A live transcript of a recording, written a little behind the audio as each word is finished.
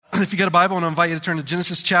If you got a Bible, I want to invite you to turn to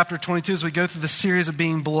Genesis chapter 22 as we go through the series of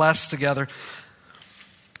being blessed together.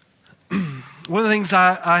 One of the things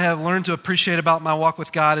I have learned to appreciate about my walk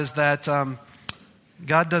with God is that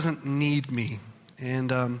God doesn't need me.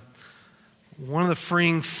 And one of the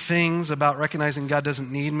freeing things about recognizing God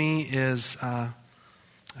doesn't need me is I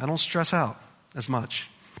don't stress out as much.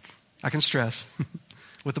 I can stress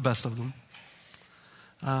with the best of them.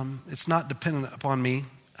 It's not dependent upon me.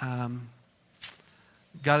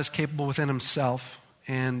 God is capable within himself,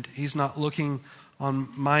 and he's not looking on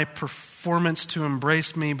my performance to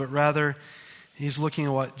embrace me, but rather he's looking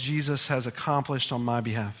at what Jesus has accomplished on my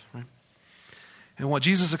behalf. Right? And what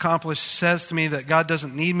Jesus accomplished says to me that God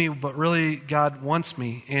doesn't need me, but really God wants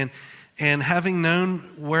me. And having known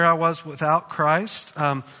where I was without Christ,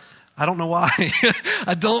 I don't know why.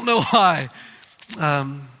 I don't know why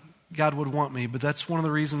God would want me. But that's one of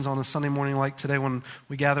the reasons on a Sunday morning like today when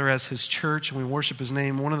we gather as his church and we worship his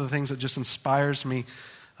name, one of the things that just inspires me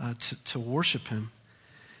to worship him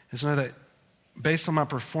is to know that based on my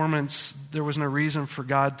performance, there was no reason for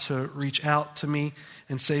God to reach out to me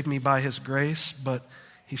and save me by his grace, but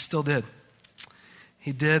he still did.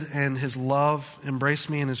 He did, and his love embraced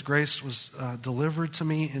me, and his grace was delivered to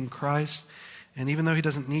me in Christ. And even though he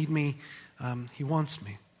doesn't need me, he wants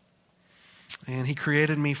me. And he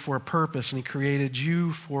created me for a purpose, and he created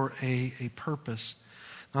you for a purpose.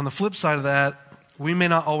 Now, on the flip side of that, we may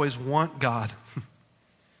not always want God,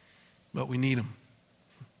 but we need him.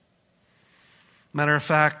 Matter of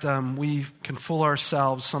fact, we can fool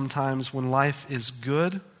ourselves sometimes when life is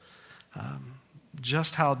good,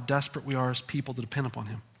 just how desperate we are as people to depend upon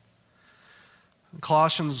him.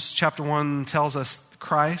 Colossians chapter 1 tells us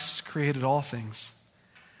Christ created all things.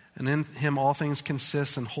 And in him all things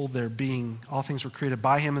consist and hold their being. All things were created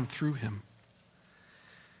by him and through him.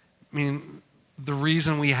 I mean, the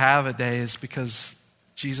reason we have a day is because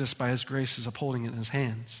Jesus, by his grace, is upholding it in his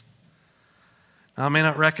hands. Now, I may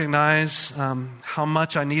not recognize how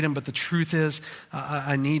much I need him, but the truth is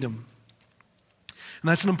I need him. And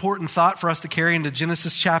that's an important thought for us to carry into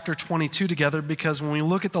Genesis chapter 22 together, because when we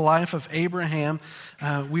look at the life of Abraham,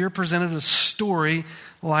 we are presented a story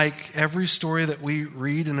like every story that we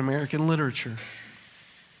read in American literature.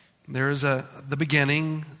 There is the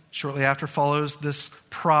beginning. Shortly after follows this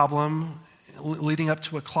problem leading up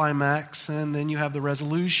to a climax, and then you have the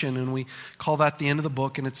resolution, and we call that the end of the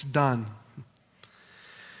book, and it's done.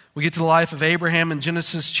 We get to the life of Abraham in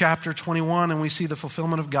Genesis chapter 21, and we see the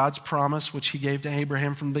fulfillment of God's promise, which he gave to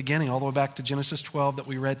Abraham from the beginning, all the way back to Genesis 12 that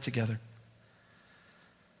we read together.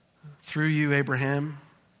 Through you, Abraham,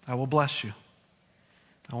 I will bless you.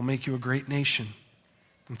 I will make you a great nation.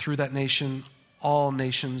 And through that nation, all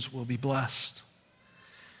nations will be blessed.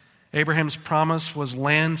 Abraham's promise was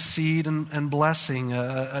land, seed, and blessing,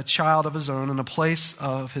 a child of his own and a place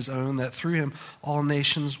of his own, that through him all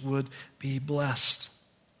nations would be blessed.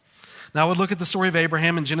 Now, I would look at the story of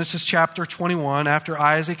Abraham in Genesis chapter 21 after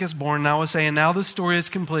Isaac is born. Now, I was saying, now the story is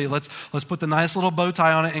complete. Let's put the nice little bow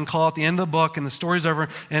tie on it and call it the end of the book, and the story's over,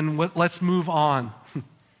 and let's move on.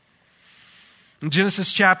 In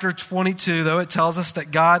Genesis chapter 22, though, it tells us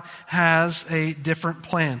that God has a different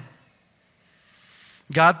plan.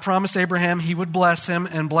 God promised Abraham he would bless him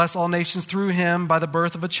and bless all nations through him by the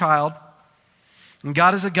birth of a child. And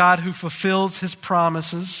God is a God who fulfills his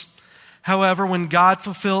promises. However, when God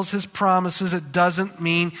fulfills his promises, it doesn't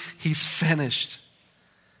mean he's finished.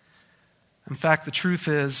 In fact, the truth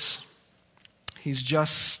is, he's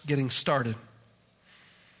just getting started.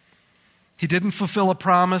 He didn't fulfill a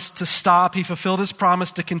promise to stop. He fulfilled his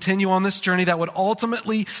promise to continue on this journey that would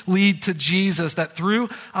ultimately lead to Jesus, that through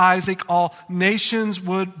Isaac, all nations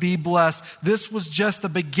would be blessed. This was just the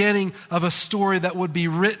beginning of a story that would be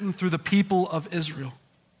written through the people of Israel.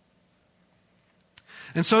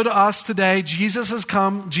 And so to us today, Jesus has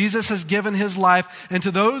come, Jesus has given his life, and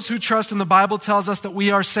to those who trust him, the Bible tells us that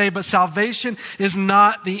we are saved, but salvation is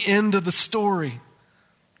not the end of the story.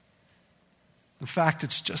 In fact,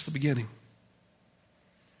 it's just the beginning.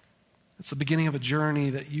 It's the beginning of a journey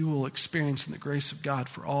that you will experience in the grace of God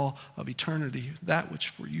for all of eternity. That which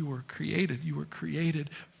for you were created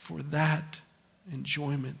for that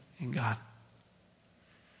enjoyment in God.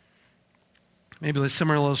 Maybe a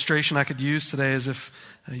similar illustration I could use today is if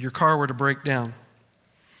your car were to break down.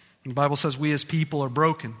 The Bible says we as people are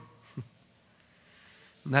broken.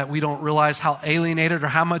 that we don't realize how alienated or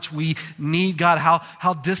how much we need God,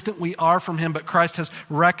 how distant we are from Him, but Christ has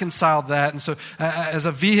reconciled that. And so as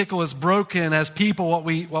a vehicle is broken, as people, what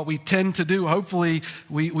we tend to do, hopefully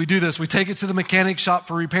we do this. We take it to the mechanic shop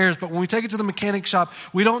for repairs, but when we take it to the mechanic shop,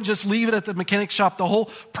 we don't just leave it at the mechanic shop. The whole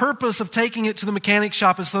purpose of taking it to the mechanic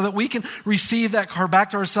shop is so that we can receive that car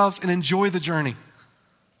back to ourselves and enjoy the journey.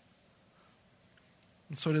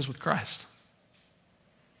 And so it is with Christ.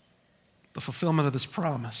 The fulfillment of this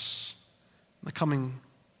promise, the coming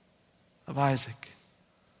of Isaac,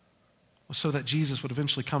 was so that Jesus would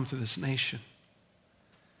eventually come through this nation.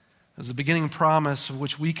 As the beginning promise of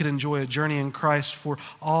which we could enjoy a journey in Christ for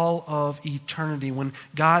all of eternity. When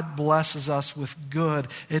God blesses us with good,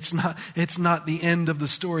 it's not the end of the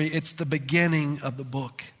story, it's the beginning of the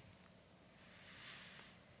book.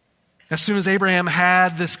 As soon as Abraham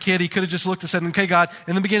had this kid, he could have just looked and said, okay, God,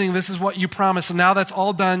 in the beginning, this is what you promised, and now that's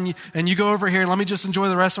all done, and you go over here, and let me just enjoy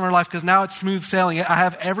the rest of our life, because now it's smooth sailing. I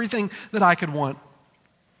have everything that I could want.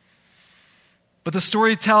 But the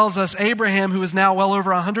story tells us Abraham, who is now well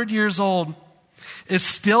over 100 years old, is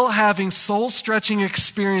still having soul-stretching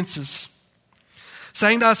experiences,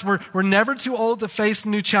 saying to us, we're never too old to face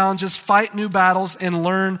new challenges, fight new battles, and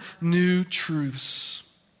learn new truths.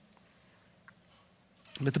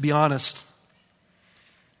 But to be honest,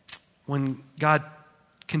 when God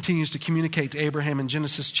continues to communicate to Abraham in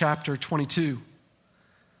Genesis chapter 22,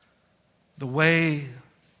 the way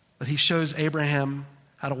that He shows Abraham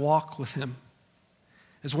how to walk with Him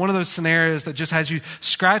is one of those scenarios that just has you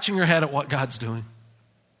scratching your head at what God's doing.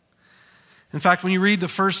 In fact, when you read the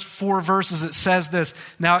first 4 verses, it says this: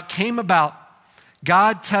 now it came about,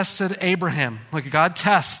 God tested Abraham. Like God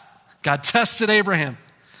tested Abraham.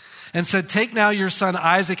 And said, take now your son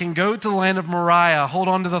Isaac and go to the land of Moriah. Hold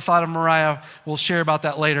on to the thought of Moriah. We'll share about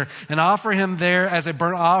that later. And offer him there as a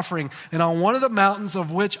burnt offering. And on one of the mountains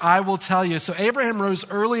of which I will tell you. So Abraham rose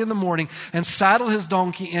early in the morning and saddled his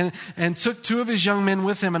donkey and took 2 of his young men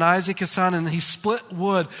with him and Isaac his son. And he split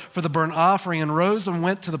wood for the burnt offering and rose and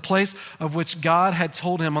went to the place of which God had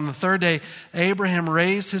told him. On the 3rd day, Abraham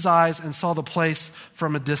raised his eyes and saw the place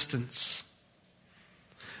from a distance.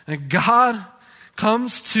 And God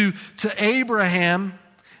comes to Abraham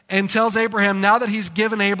and tells Abraham, now that He's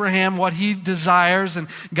given Abraham what he desires, and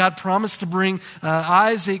God promised to bring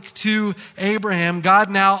Isaac to Abraham,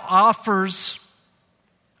 God now offers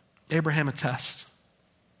Abraham a test.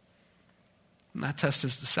 And that test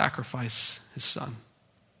is to sacrifice his son.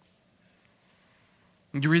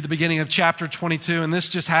 You read the beginning of chapter 22, and this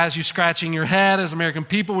just has you scratching your head. As American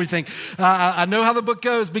people, we think, I know how the book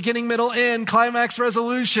goes, beginning, middle, end, climax,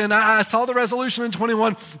 resolution. I saw the resolution in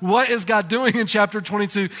 21. What is God doing in chapter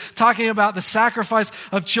 22? Talking about the sacrifice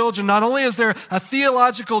of children. Not only is there a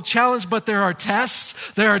theological challenge, but there are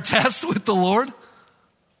tests. There are tests with the Lord.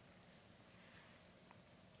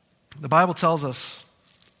 The Bible tells us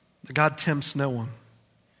that God tempts no one.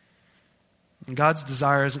 And God's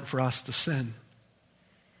desire isn't for us to sin.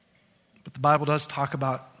 But the Bible does talk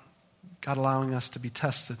about God allowing us to be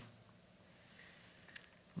tested.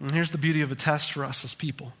 And here's the beauty of a test for us as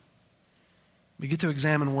people. We get to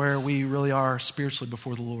examine where we really are spiritually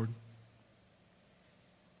before the Lord.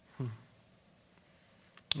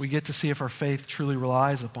 We get to see if our faith truly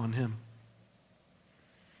relies upon Him.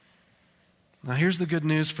 Now here's the good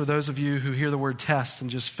news for those of you who hear the word test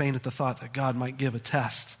and just faint at the thought that God might give a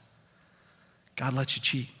test. God lets you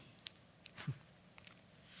cheat.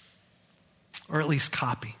 Or at least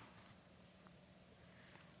copy.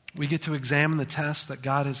 We get to examine the test that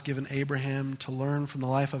God has given Abraham to learn from the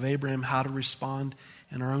life of Abraham how to respond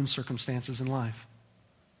in our own circumstances in life.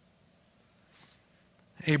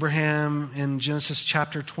 Abraham in Genesis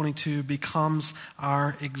chapter 22 becomes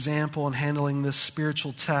our example in handling this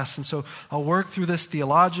spiritual test. And so I'll work through this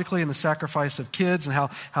theologically and the sacrifice of kids and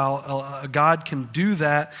how God can do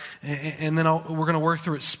that. And then we're going to work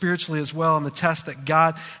through it spiritually as well, and the test that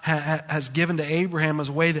God has given to Abraham as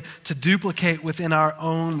a way to duplicate within our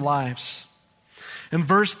own lives. In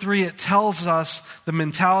verse 3, it tells us the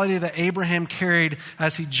mentality that Abraham carried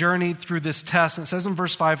as he journeyed through this test. And it says in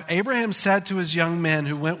verse 5, Abraham said to his young men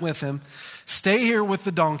who went with him, stay here with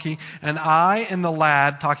the donkey, and I and the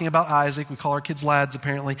lad, talking about Isaac, we call our kids lads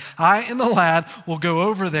apparently, I and the lad will go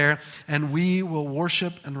over there, and we will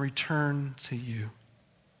worship and return to you.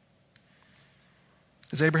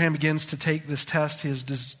 As Abraham begins to take this test, he is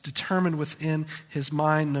determined within his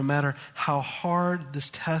mind, no matter how hard this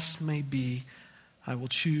test may be, I will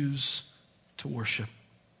choose to worship.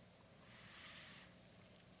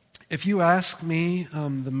 If you ask me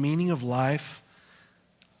the meaning of life,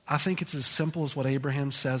 I think it's as simple as what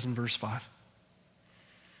Abraham says in verse 5.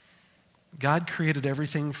 God created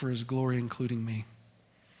everything for his glory, including me.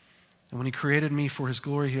 And when he created me for his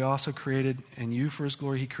glory, he also created, and you for his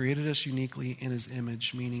glory, he created us uniquely in his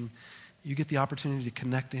image, meaning you get the opportunity to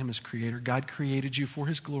connect to him as creator. God created you for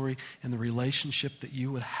his glory and the relationship that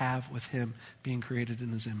you would have with him being created in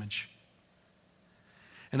his image.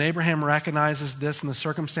 And Abraham recognizes this in the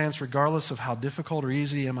circumstance, regardless of how difficult or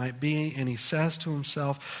easy it might be, and he says to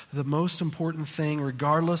himself, the most important thing,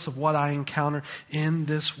 regardless of what I encounter in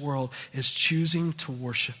this world, is choosing to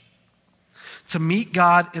worship. To meet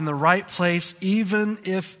God in the right place, even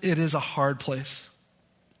if it is a hard place.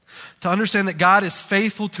 To understand that God is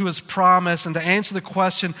faithful to his promise, and to answer the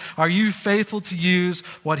question, are you faithful to use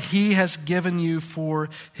what he has given you for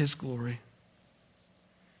his glory?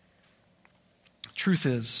 Truth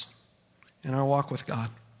is, in our walk with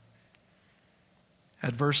God,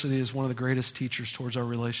 adversity is one of the greatest teachers towards our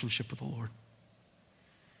relationship with the Lord.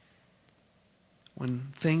 When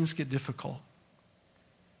things get difficult,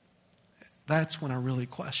 that's when I really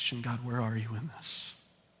question, God, where are you in this?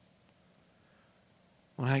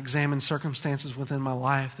 When I examine circumstances within my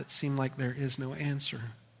life that seem like there is no answer,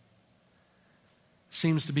 it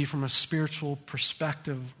seems to be from a spiritual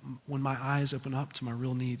perspective when my eyes open up to my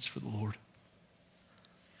real needs for the Lord.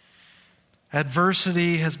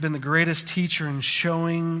 Adversity has been the greatest teacher in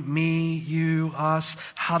showing me, you, us,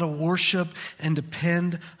 how to worship and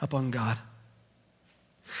depend upon God.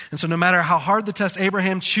 And so no matter how hard the test,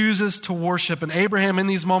 Abraham chooses to worship. And Abraham, in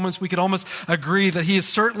these moments, we could almost agree that he is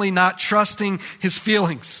certainly not trusting his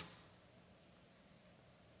feelings.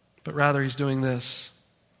 But rather he's doing this,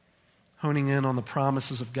 honing in on the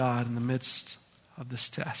promises of God in the midst of this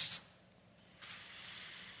test.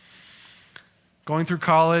 Going through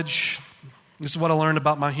college, this is what I learned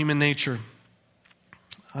about my human nature.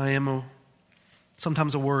 I am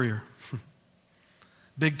sometimes a worrier.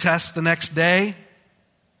 Big test the next day,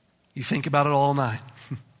 you think about it all night.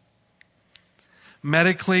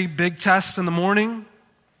 Medically, big test in the morning,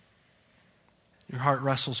 your heart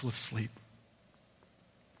wrestles with sleep.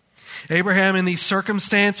 Abraham, in these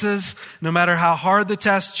circumstances, no matter how hard the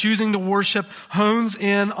test, choosing to worship, hones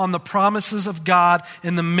in on the promises of God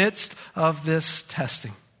in the midst of this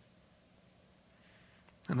testing.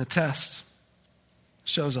 And the test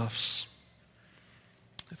shows us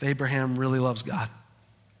if Abraham really loves God.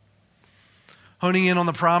 Honing in on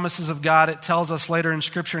the promises of God, it tells us later in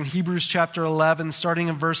Scripture in Hebrews chapter 11, starting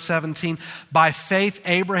in verse 17, by faith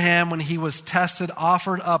Abraham, when he was tested,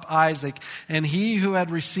 offered up Isaac. And he who had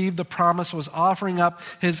received the promise was offering up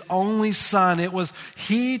his only son. It was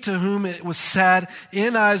he to whom it was said,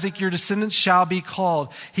 in Isaac your descendants shall be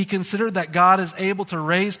called. He considered that God is able to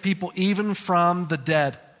raise people even from the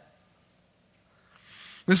dead.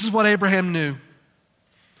 This is what Abraham knew.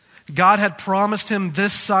 God had promised him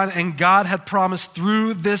this son, and God had promised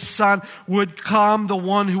through this son would come the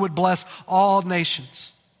one who would bless all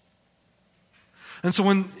nations. And so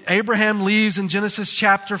when Abraham leaves in Genesis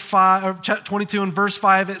chapter 22 and verse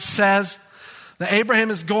 5, it says that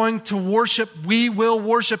Abraham is going to worship, we will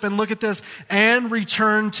worship, and look at this, and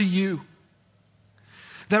return to you.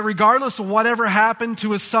 That regardless of whatever happened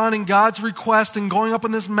to his son and God's request and going up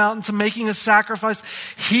on this mountain to making a sacrifice,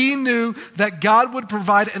 he knew that God would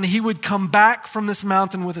provide and he would come back from this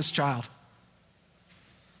mountain with his child.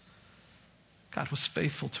 God was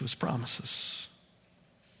faithful to his promises.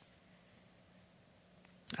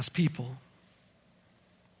 As people,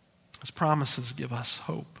 his promises give us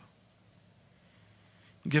hope.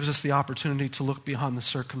 It gives us the opportunity to look beyond the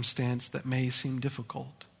circumstance that may seem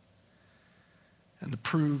difficult and to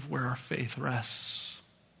prove where our faith rests.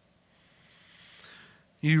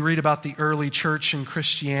 You read about the early church in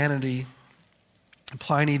Christianity.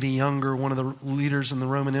 Pliny the Younger, one of the leaders in the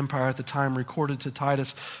Roman Empire at the time, recorded to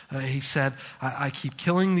Titus, he said, I keep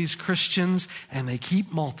killing these Christians and they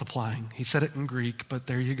keep multiplying. He said it in Greek, but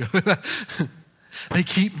there you go. They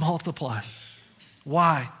keep multiplying.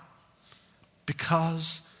 Why?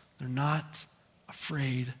 Because they're not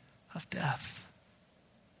afraid of death.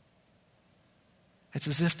 It's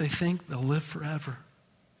as if they think they'll live forever.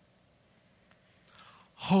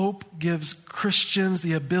 Hope gives Christians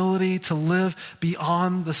the ability to live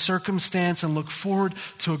beyond the circumstance and look forward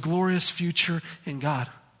to a glorious future in God.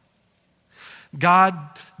 God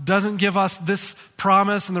doesn't give us this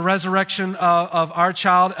promise and the resurrection of our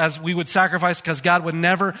child as we would sacrifice, because God would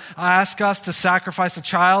never ask us to sacrifice a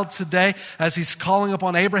child today as he's calling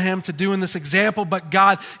upon Abraham to do in this example, but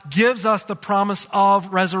God gives us the promise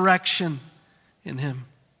of resurrection in him.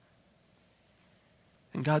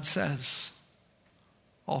 And God says,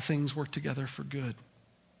 all things work together for good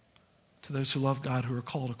to those who love God, who are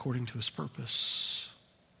called according to his purpose.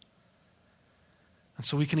 And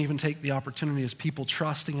so we can even take the opportunity as people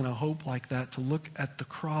trusting in a hope like that to look at the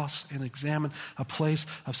cross and examine a place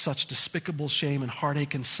of such despicable shame and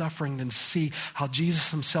heartache and suffering, and to see how Jesus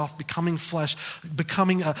himself, becoming flesh,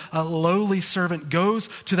 becoming a lowly servant, goes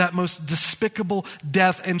to that most despicable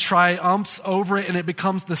death and triumphs over it, and it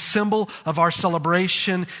becomes the symbol of our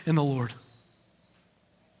celebration in the Lord.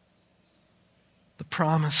 The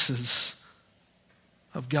promises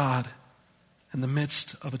of God in the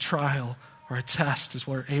midst of a trial or a test is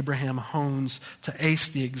where Abraham hones to ace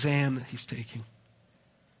the exam that he's taking.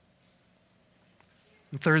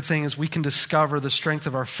 The third thing is we can discover the strength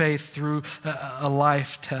of our faith through a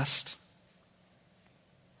life test.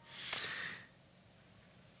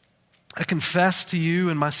 I confess to you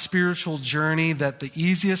in my spiritual journey that the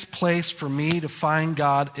easiest place for me to find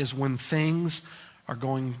God is when things are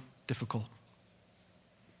going difficult.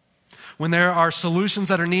 When there are solutions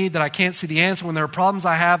that are needed that I can't see the answer, when there are problems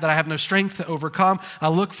I have that I have no strength to overcome, I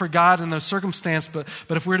look for God in those circumstances.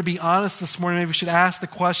 But if we're to be honest this morning, maybe we should ask the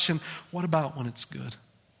question, what about when it's good?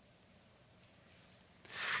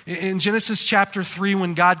 In Genesis chapter 3,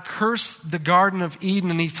 when God cursed the Garden of Eden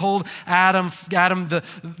and he told Adam,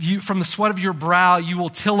 from the sweat of your brow, you will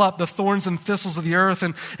till up the thorns and thistles of the earth,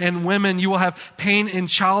 and women, you will have pain in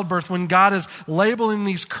childbirth. When God is labeling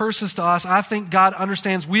these curses to us, I think God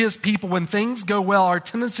understands we as people, when things go well, our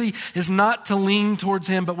tendency is not to lean towards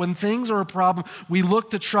him, but when things are a problem, we look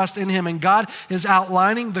to trust in him. And God is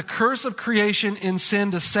outlining the curse of creation in sin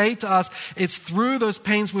to say to us, it's through those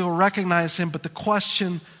pains we will recognize him. But the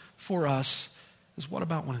question for us is, what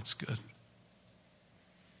about when it's good?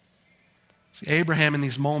 See, Abraham in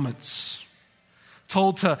these moments,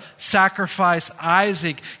 told to sacrifice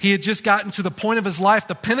Isaac, he had just gotten to the point of his life,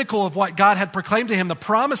 the pinnacle of what God had proclaimed to him, the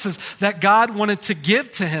promises that God wanted to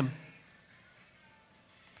give to him.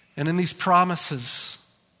 And in these promises,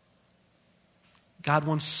 God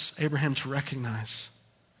wants Abraham to recognize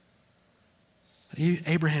that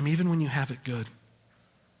Abraham, even when you have it good,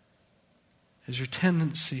 is your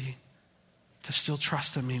tendency to still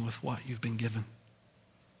trust in me with what you've been given.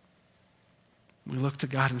 We look to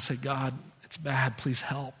God and say, God, it's bad, please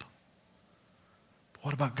help. But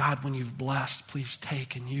what about God, when you've blessed, please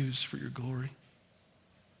take and use for your glory?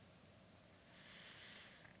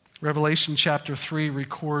 Revelation chapter 3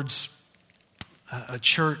 records a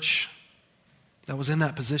church that was in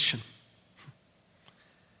that position.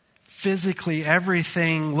 Physically,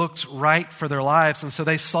 everything looked right for their lives, and so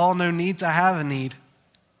they saw no need to have a need.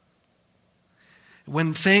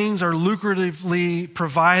 When things are lucratively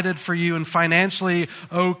provided for you and financially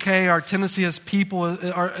okay, our tendency as people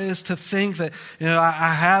is to think that,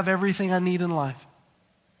 I have everything I need in life.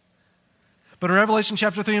 But in Revelation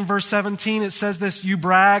chapter 3 and verse 17, it says this, you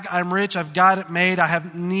brag, I'm rich, I've got it made, I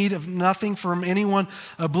have need of nothing from anyone,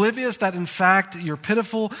 oblivious that in fact you're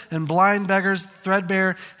pitiful and blind beggars,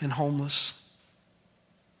 threadbare and homeless.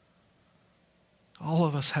 All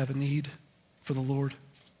of us have a need for the Lord.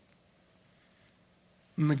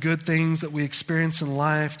 And the good things that we experience in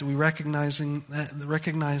life, do we recognize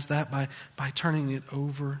that by turning it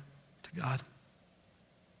over to God?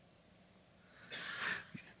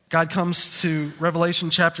 God comes to Revelation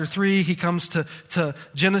chapter 3. He comes to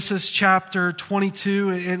Genesis chapter 22.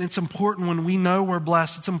 And it's important when we know we're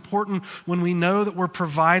blessed. It's important when we know that we're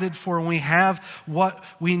provided for and we have what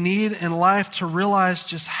we need in life to realize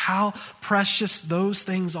just how precious those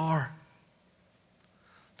things are.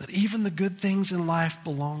 That even the good things in life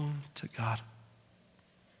belong to God.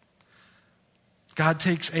 God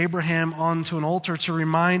takes Abraham onto an altar to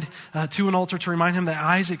remind him that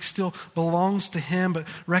Isaac still belongs to him, but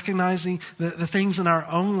recognizing the things in our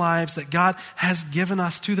own lives that God has given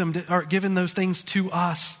us to them, or given those things to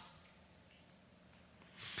us.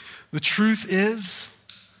 The truth is,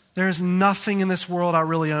 there is nothing in this world I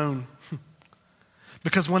really own.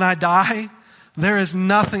 Because when I die, there is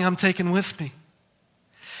nothing I'm taking with me.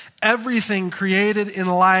 Everything created in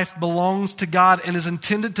life belongs to God and is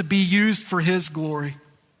intended to be used for his glory.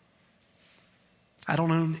 I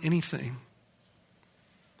don't own anything.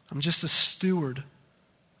 I'm just a steward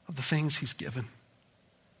of the things he's given.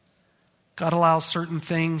 God allows certain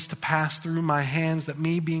things to pass through my hands that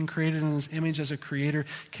me being created in his image as a creator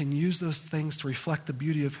can use those things to reflect the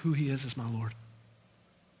beauty of who he is as my Lord.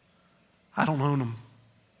 I don't own them.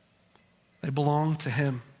 They belong to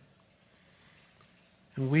him.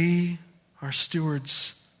 And we are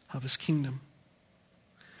stewards of his kingdom.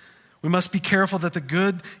 We must be careful that the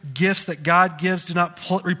good gifts that God gives do not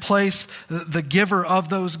replace the giver of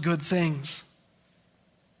those good things.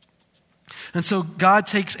 And so God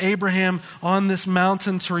takes Abraham on this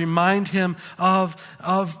mountain to remind him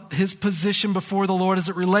of his position before the Lord as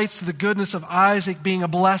it relates to the goodness of Isaac being a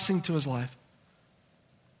blessing to his life.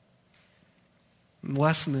 And the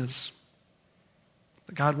lesson is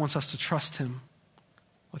that God wants us to trust him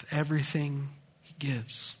with everything he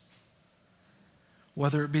gives.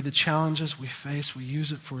 Whether it be the challenges we face, we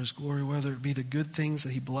use it for his glory. Whether it be the good things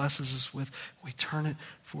that he blesses us with, we turn it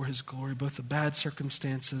for his glory, both the bad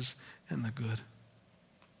circumstances and the good.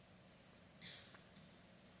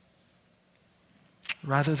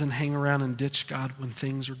 Rather than hang around and ditch God when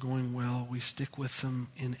things are going well, we stick with him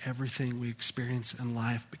in everything we experience in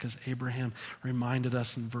life, because Abraham reminded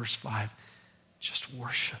us in verse 5, just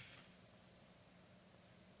worship.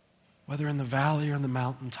 Whether in the valley or in the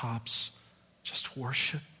mountaintops, just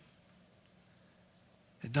worship.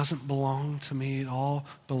 It doesn't belong to me. It all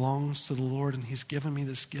belongs to the Lord, and he's given me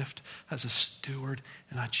this gift as a steward,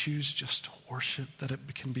 and I choose just to worship, that it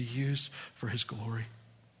can be used for his glory.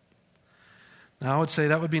 Now, I would say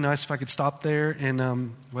that would be nice if I could stop there and,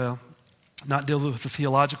 not deal with the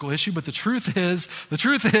theological issue, but the truth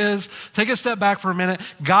is, take a step back for a minute.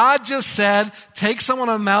 God just said, take someone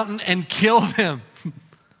on a mountain and kill them.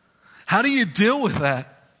 How do you deal with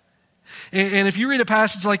that? And if you read a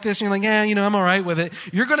passage like this and you're like, I'm all right with it,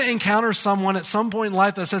 you're going to encounter someone at some point in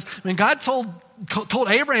life that says, God told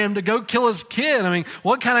Abraham to go kill his kid.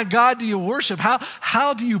 What kind of God do you worship?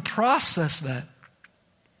 How do you process that?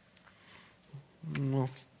 Well,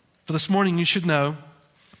 for this morning, you should know,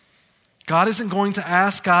 God isn't going to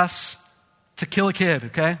ask us to kill a kid,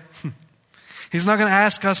 okay? He's not going to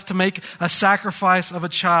ask us to make a sacrifice of a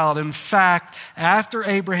child. In fact, after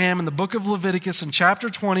Abraham in the book of Leviticus in chapter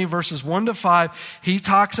 20, verses 1-5, he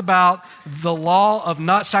talks about the law of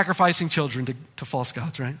not sacrificing children to false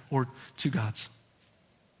gods, right? Or to gods.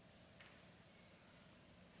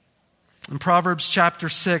 In Proverbs chapter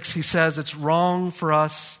 6, he says it's wrong for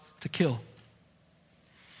us to kill.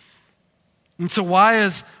 And so why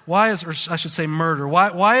is, or I should say murder,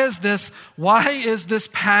 why is this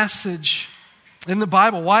passage in the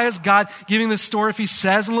Bible? Why is God giving this story if he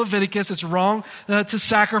says in Leviticus it's wrong to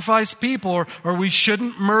sacrifice people, or we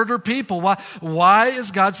shouldn't murder people? Why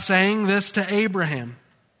is God saying this to Abraham?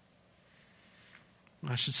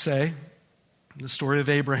 I should say the story of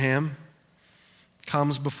Abraham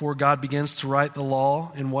comes before God begins to write the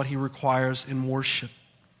law and what he requires in worship.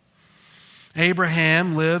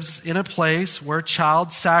 Abraham lives in a place where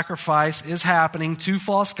child sacrifice is happening to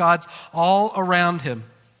false gods all around him.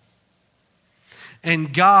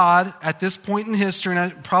 And God, at this point in history,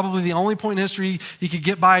 and probably the only point in history he could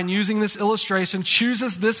get by in using this illustration,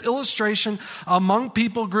 chooses this illustration among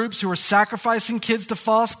people groups who are sacrificing kids to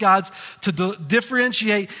false gods to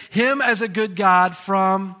differentiate him as a good God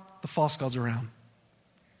from the false gods around.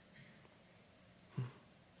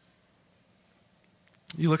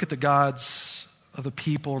 You look at the gods of the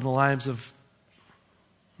people and the lives of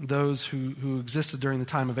those who existed during the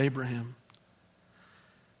time of Abraham.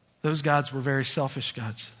 Those gods were very selfish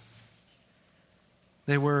gods.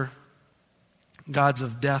 They were gods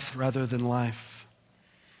of death rather than life.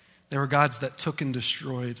 They were gods that took and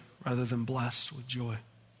destroyed rather than blessed with joy.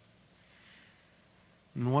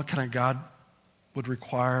 And what kind of God would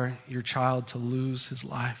require your child to lose his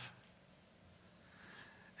life?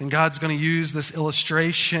 And God's going to use this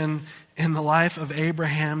illustration in the life of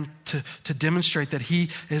Abraham to demonstrate that he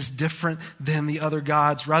is different than the other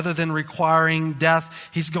gods. Rather than requiring death,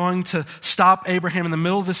 he's going to stop Abraham in the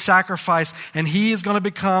middle of the sacrifice, and he is going to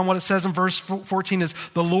become what it says in verse 14 is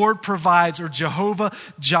the Lord provides, or Jehovah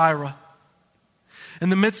Jireh. In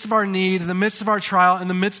the midst of our need, in the midst of our trial, in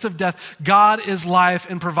the midst of death, God is life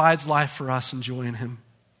and provides life for us and joy in him.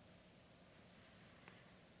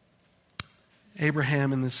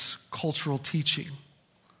 Abraham, in this cultural teaching,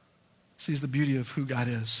 sees the beauty of who God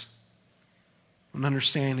is, and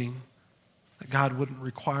understanding that God wouldn't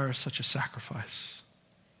require such a sacrifice.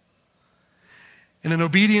 And in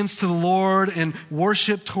obedience to the Lord and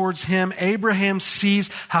worship towards him, Abraham sees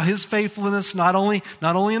how his faithfulness, not only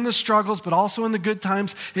in the struggles, but also in the good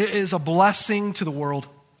times, is a blessing to the world.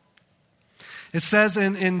 It says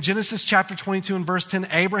in Genesis chapter 22 and verse 10,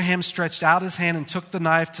 Abraham stretched out his hand and took the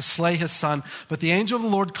knife to slay his son. But the angel of the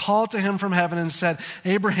Lord called to him from heaven and said,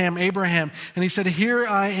 Abraham, Abraham. And he said, here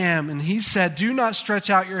I am. And he said, do not stretch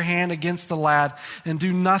out your hand against the lad and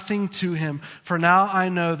do nothing to him. For now I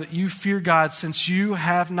know that you fear God, since you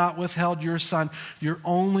have not withheld your son, your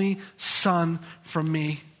only son, from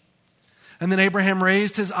me. And then Abraham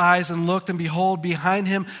raised his eyes and looked, and behold, behind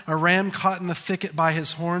him a ram caught in the thicket by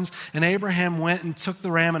his horns. And Abraham went and took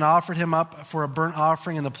the ram and offered him up for a burnt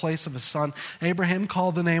offering in the place of his son. Abraham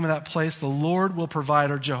called the name of that place, "The Lord will provide,"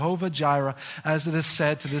 or Jehovah Jireh, as it is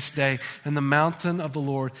said to this day, "In the mountain of the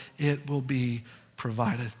Lord it will be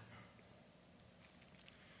provided."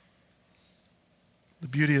 The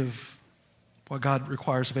beauty of what God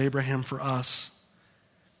requires of Abraham for us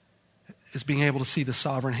is being able to see the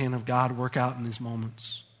sovereign hand of God work out in these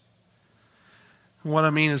moments. And what I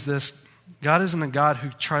mean is this: God isn't a God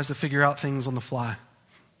who tries to figure out things on the fly.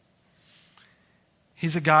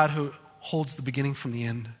 He's a God who holds the beginning from the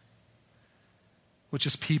end, which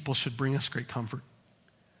as people should bring us great comfort.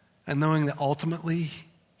 And knowing that ultimately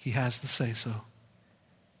He has the say-so,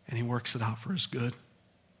 and He works it out for His good.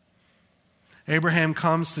 Abraham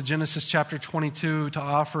comes to Genesis chapter 22 to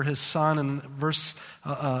offer his son. In verse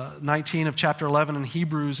 19 of chapter 11 in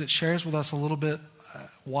Hebrews, it shares with us a little bit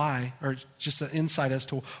why, or just an insight as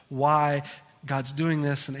to why God's doing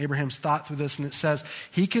this, and Abraham's thought through this. And it says,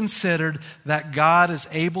 he considered that God is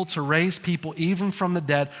able to raise people even from the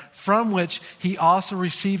dead, from which He also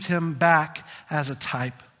received him back as a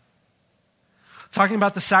type. Talking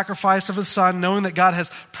about the sacrifice of His Son, knowing that God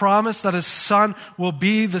has promised that His Son will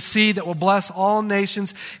be the seed that will bless all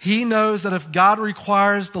nations. He knows that if God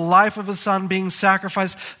requires the life of His Son being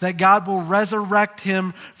sacrificed, that God will resurrect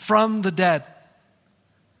Him from the dead.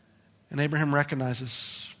 And Abraham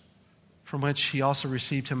recognizes, from which He also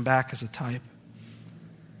received him back as a type.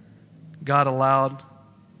 God allowed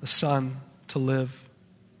the Son to live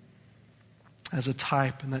as a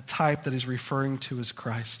type, and that type that He's referring to is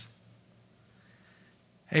Christ.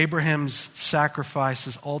 Abraham's sacrifice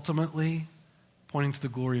is ultimately pointing to the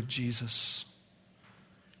glory of Jesus.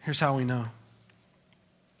 Here's how we know.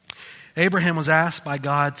 Abraham was asked by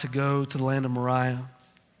God to go to the land of Moriah,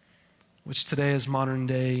 which today is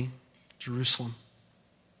modern-day Jerusalem.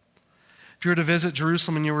 If you were to visit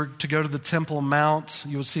Jerusalem and you were to go to the Temple Mount,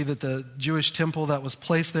 you would see that the Jewish temple that was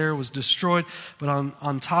placed there was destroyed. But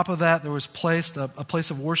on top of that, there was placed a place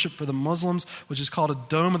of worship for the Muslims, which is called a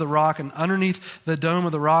Dome of the Rock. And underneath the Dome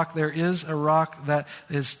of the Rock, there is a rock that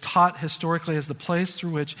is taught historically as the place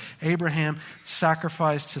through which Abraham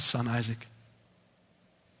sacrificed his son Isaac.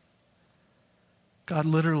 God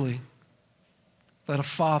literally led a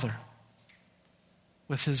father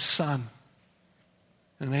with his son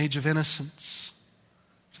in an age of innocence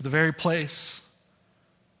to the very place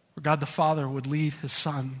where God the Father would lead His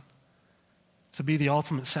Son to be the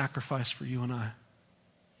ultimate sacrifice for you and I.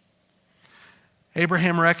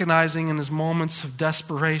 Abraham, recognizing in his moments of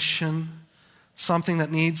desperation something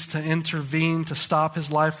that needs to intervene to stop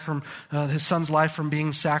his son's life from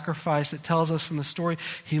being sacrificed. It tells us in the story,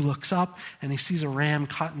 he looks up and he sees a ram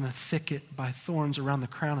caught in the thicket by thorns around the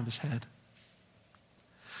crown of his head.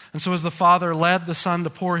 And so as the Father led the Son to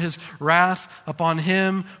pour His wrath upon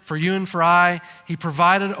Him for you and for I, He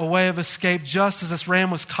provided a way of escape. Just as this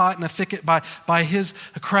ram was caught in a thicket by His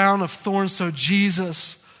crown of thorns, so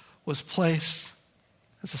Jesus was placed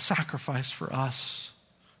as a sacrifice for us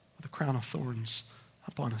with a crown of thorns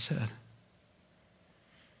upon His head.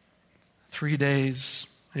 3 days,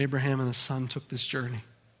 Abraham and his son took this journey.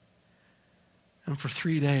 And for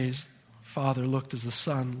 3 days, the Father looked as the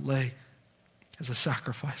Son lay as a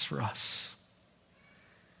sacrifice for us.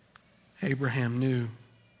 Abraham knew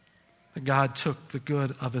that God took the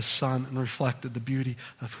good of His Son and reflected the beauty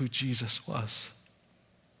of who Jesus was.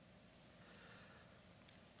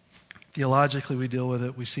 Theologically, we deal with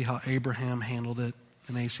it. We see how Abraham handled it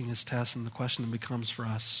in acing his test, and the question that becomes for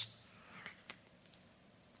us: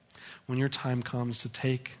 when your time comes to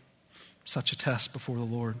take such a test before the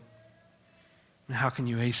Lord, how can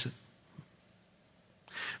you ace it?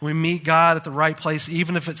 We meet God at the right place,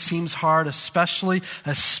 even if it seems hard, especially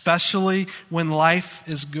when life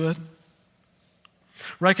is good.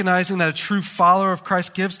 Recognizing that a true follower of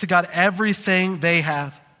Christ gives to God everything they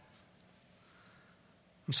have.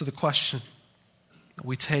 And so the question that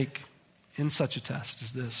we take in such a test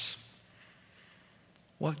is this: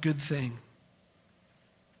 what good thing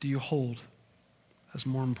do you hold as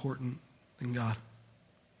more important than God?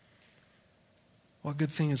 What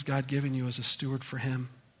good thing has God given you as a steward for Him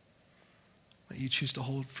that you choose to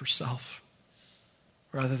hold for self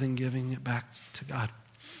rather than giving it back to God?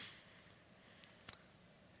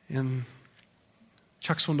 In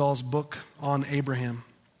Chuck Swindoll's book on Abraham,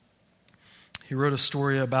 he wrote a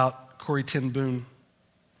story about Corrie ten Boom.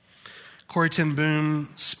 Corrie ten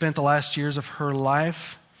Boom spent the last years of her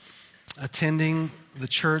life attending the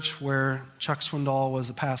church where Chuck Swindoll was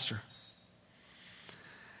a pastor.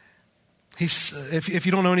 If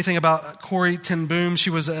you don't know anything about Corrie ten Boom, she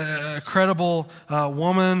was a credible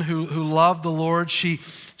woman who loved the Lord.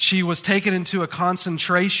 She was taken into a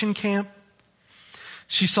concentration camp.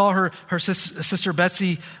 She saw her sister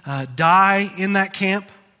Betsy die in that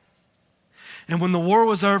camp. And when the war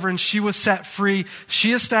was over and she was set free,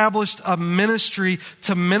 she established a ministry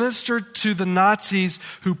to minister to the Nazis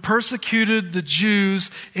who persecuted the Jews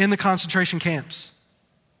in the concentration camps.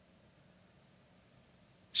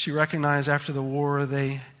 She recognized after the war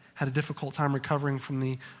they had a difficult time recovering from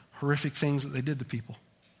the horrific things that they did to people.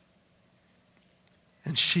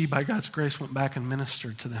 And she, by God's grace, went back and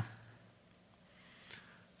ministered to them.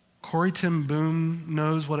 Corrie ten Boom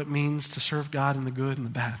knows what it means to serve God in the good and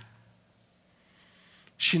the bad.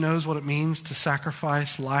 She knows what it means to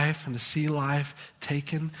sacrifice life and to see life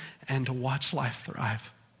taken and to watch life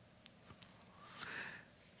thrive.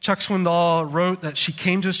 Chuck Swindoll wrote that she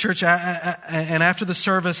came to his church and after the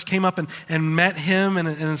service came up and met him and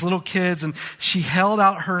his little kids, and she held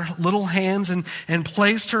out her little hands and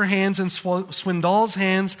placed her hands in Swindoll's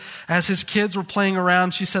hands as his kids were playing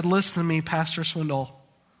around. She said, "Listen to me, Pastor Swindoll.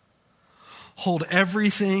 Hold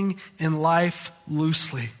everything in life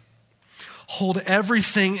loosely. Hold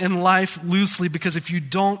everything in life loosely, because if you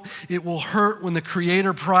don't, it will hurt when the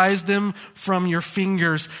Creator pries them from your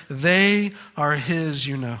fingers. They are His,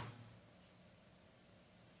 you know."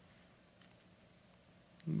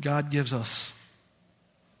 God gives us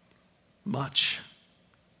much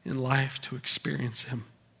in life to experience Him.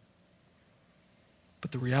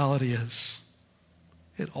 But the reality is,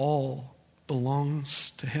 it all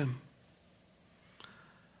belongs to Him.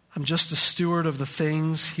 I'm just a steward of the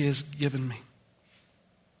things He has given me.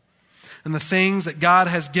 And the things that God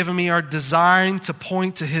has given me are designed to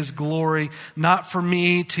point to His glory, not for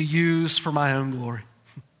me to use for my own glory.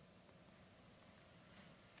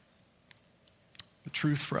 The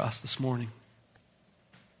truth for us this morning: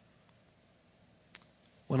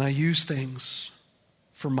 when I use things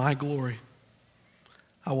for my glory,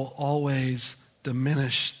 I will always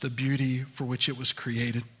diminish the beauty for which it was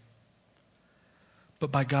created.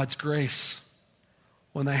 But by God's grace,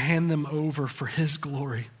 when I hand them over for His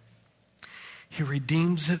glory, He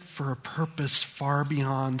redeems it for a purpose far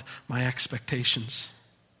beyond my expectations.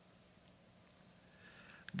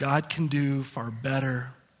 God can do far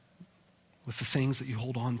better with the things that you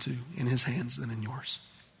hold on to in His hands than in yours.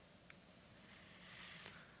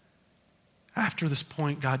 After this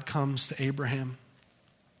point, God comes to Abraham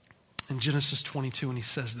in Genesis 22, and He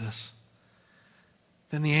says this: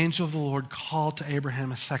 "Then the angel of the Lord called to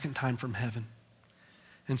Abraham a second time from heaven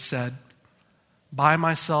and said, 'By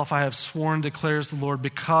myself I have sworn, declares the Lord,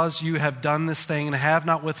 because you have done this thing and have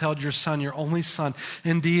not withheld your son, your only son.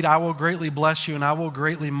 Indeed, I will greatly bless you, and I will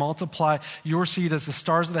greatly multiply your seed as the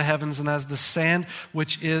stars of the heavens and as the sand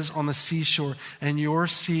which is on the seashore. And your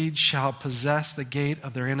seed shall possess the gate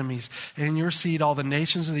of their enemies. And in your seed all the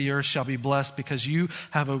nations of the earth shall be blessed, because you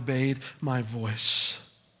have obeyed my voice.'"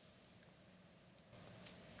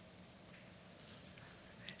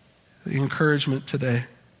 The encouragement today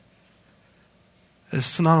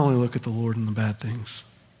is to not only look at the Lord in the bad things,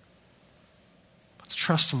 but to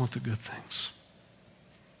trust Him with the good things.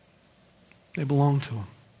 They belong to Him.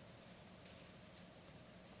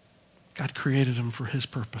 God created them for His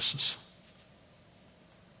purposes.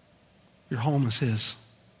 Your home is His.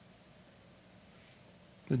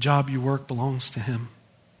 The job you work belongs to Him.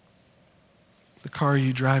 The car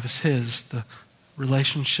you drive is His. The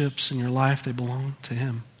relationships in your life, they belong to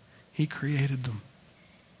Him. He created them.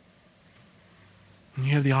 And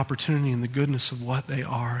you have the opportunity and the goodness of what they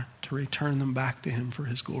are to return them back to Him for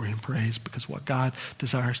His glory and praise, because what God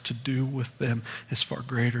desires to do with them is far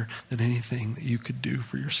greater than anything that you could do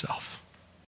for yourself.